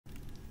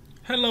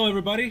Hello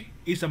everybody,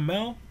 it's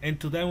Amell, and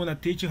today I'm going to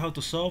teach you how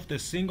to solve the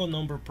single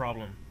number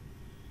problem.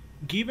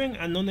 Given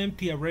a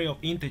non-empty array of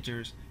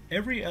integers,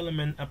 every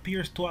element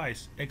appears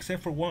twice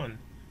except for one.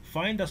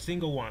 Find a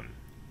single one.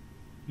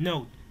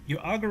 Note,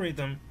 your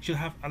algorithm should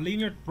have a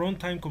linear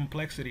runtime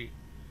complexity.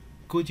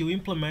 Could you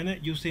implement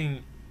it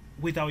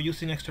without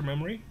using extra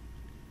memory?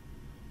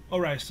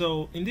 Alright,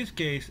 so in this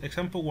case,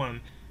 example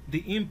 1, the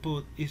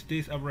input is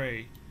this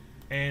array,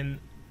 and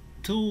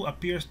 2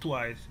 appears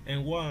twice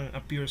and 1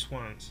 appears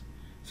once.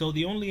 So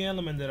the only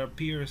element that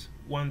appears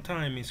one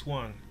time is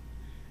 1.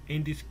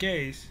 In this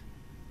case,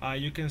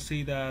 you can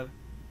see that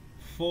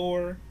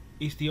 4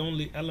 is the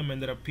only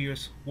element that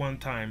appears one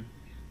time.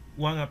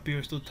 1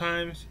 appears 2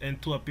 times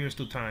and 2 appears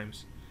 2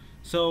 times.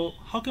 So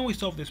how can we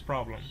solve this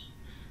problem?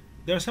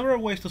 There are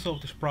several ways to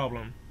solve this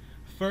problem.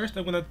 First,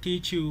 I'm going to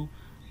teach you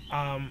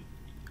a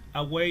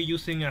way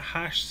using a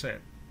hash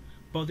set,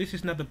 but this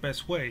is not the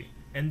best way.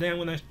 And then I'm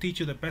going to teach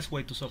you the best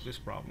way to solve this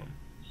problem.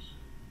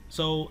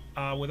 So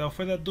without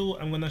further ado,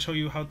 I'm going to show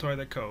you how to write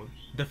the code.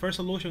 The first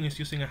solution is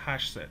using a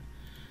hash set.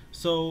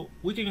 So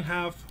we can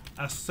have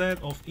a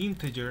set of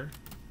integer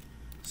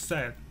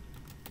set,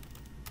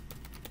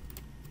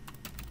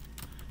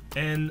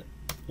 and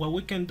what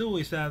we can do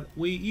is that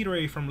we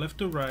iterate from left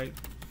to right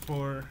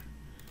for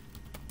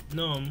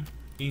num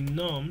in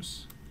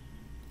nums.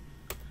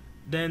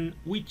 Then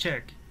we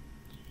check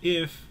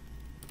if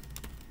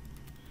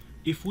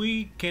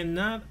we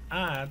cannot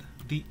add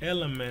the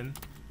element,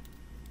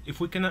 if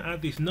we cannot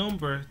add this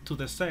number to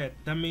the set,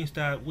 that means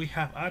that we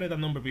have added a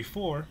number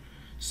before.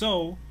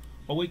 So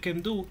what we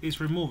can do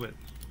is remove it,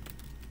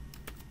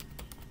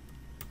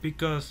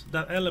 because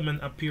that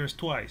element appears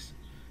twice.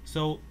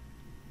 So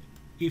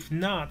if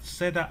not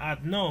set that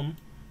add num,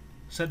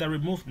 set that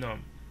remove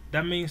num.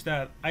 That means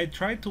that I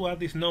tried to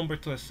add this number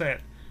to a set,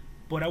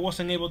 but I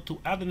wasn't able to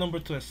add the number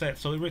to a set,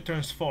 so it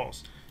returns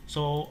false.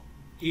 So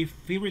if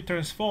it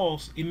returns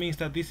false, it means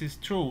that this is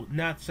true,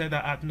 not set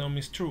that add num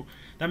is true.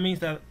 That means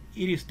that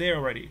it is there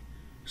already.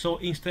 So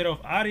instead of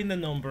adding the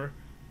number,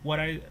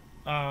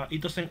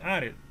 it doesn't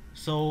add it.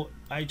 So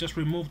I just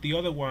remove the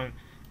other one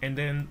and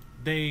then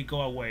they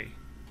go away.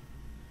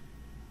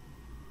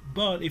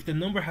 But if the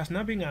number has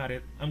not been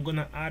added, I'm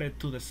gonna add it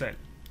to the set.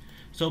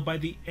 So by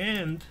the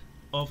end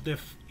of the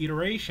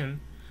iteration,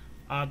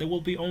 there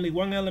will be only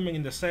one element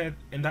in the set,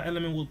 and that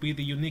element will be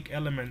the unique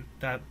element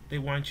that they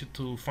want you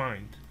to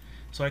find.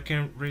 So I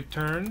can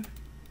return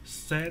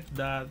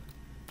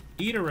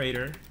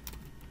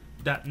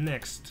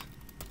set.iterator.next.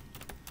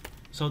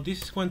 So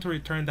this is going to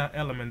return that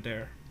element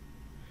there.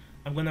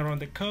 I'm going to run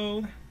the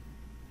code.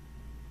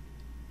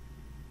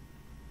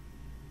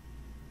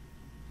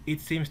 It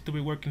seems to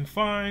be working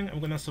fine. I'm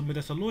going to submit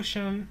a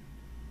solution.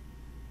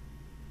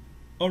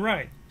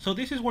 Alright, so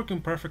this is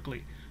working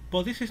perfectly,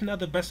 but this is not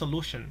the best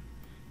solution.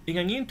 In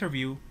an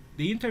interview,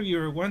 the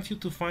interviewer wants you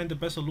to find the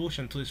best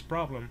solution to this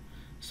problem.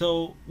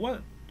 So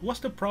what's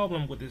the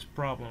problem with this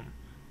problem?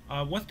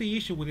 What's the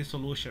issue with this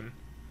solution?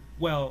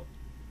 Well,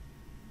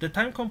 the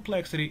time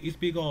complexity is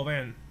big O of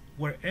n,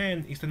 where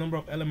n is the number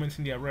of elements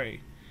in the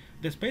array.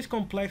 The space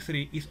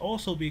complexity is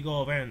also big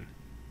O of n.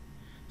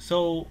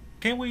 So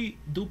can we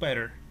do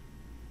better?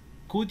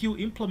 Could you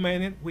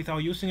implement it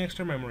without using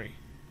extra memory?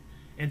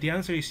 And the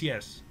answer is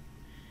yes.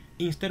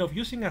 Instead of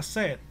using a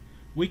set,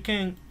 we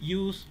can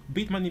use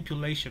bit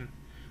manipulation.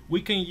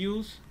 We can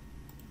use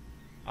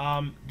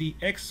the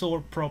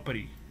XOR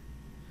property.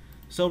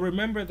 So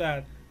remember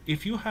that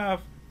if you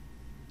have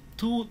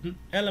two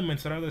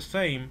elements that are the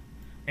same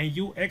and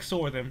you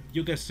XOR them,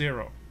 you get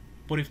 0.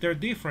 But if they're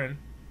different,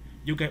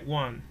 you get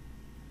 1.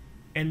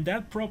 And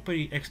that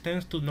property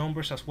extends to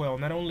numbers as well.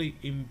 Not only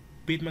in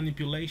bit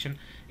manipulation,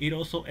 it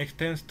also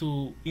extends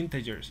to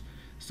integers.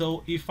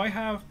 So if I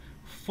have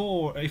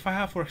for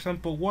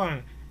example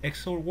 1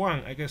 XOR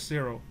 1, I get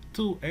 0.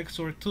 2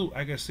 XOR 2,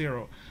 I get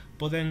 0.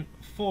 But then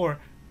 4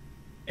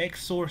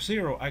 XOR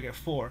 0, I get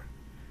 4.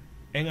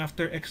 And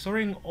after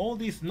XORing all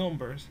these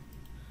numbers,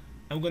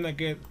 I'm gonna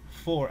get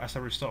 4 as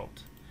a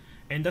result.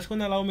 And that's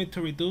gonna allow me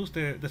to reduce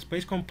the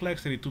space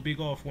complexity to big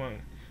O of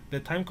 1. The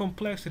time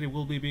complexity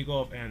will be big O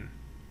of n.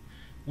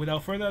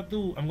 Without further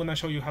ado, I'm gonna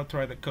show you how to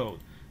write the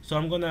code. So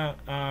I'm gonna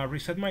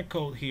reset my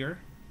code here.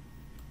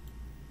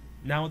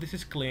 Now this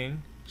is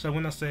clean. So I'm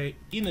gonna say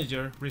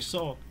integer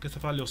result gets a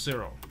value of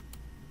 0.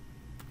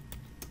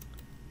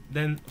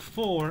 Then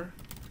for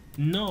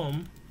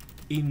num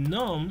in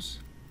nums,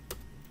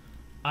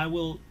 I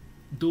will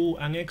do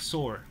an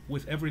XOR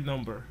with every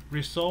number.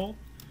 Result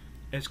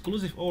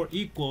exclusive OR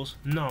equals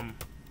num.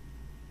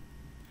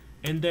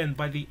 And then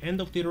by the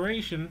end of the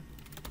iteration,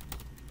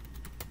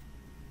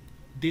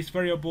 this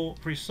variable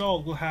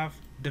result will have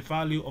the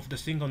value of the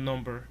single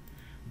number,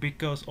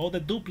 because all the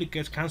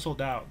duplicates canceled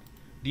out.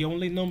 The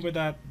only number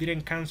that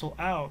didn't cancel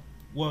out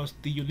was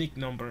the unique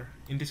number,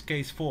 in this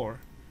case 4.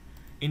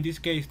 In this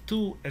case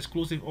 2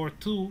 exclusive OR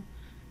 2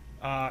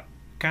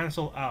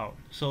 cancel out,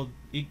 so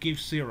it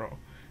gives 0.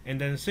 And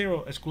then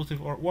 0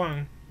 exclusive OR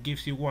 1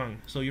 gives you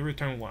 1, so you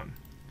return 1.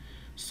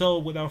 So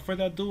without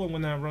further ado, I'm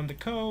gonna run the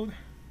code.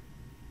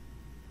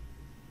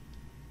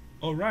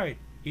 Alright,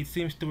 it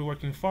seems to be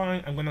working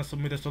fine. I'm gonna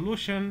submit a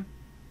solution.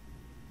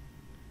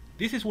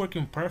 This is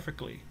working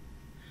perfectly.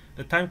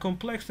 The time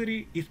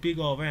complexity is big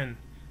O of n.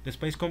 The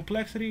space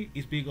complexity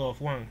is big O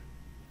of 1.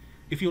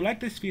 If you like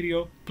this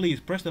video, please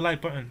press the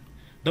like button.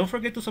 Don't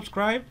forget to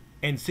subscribe,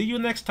 and see you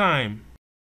next time.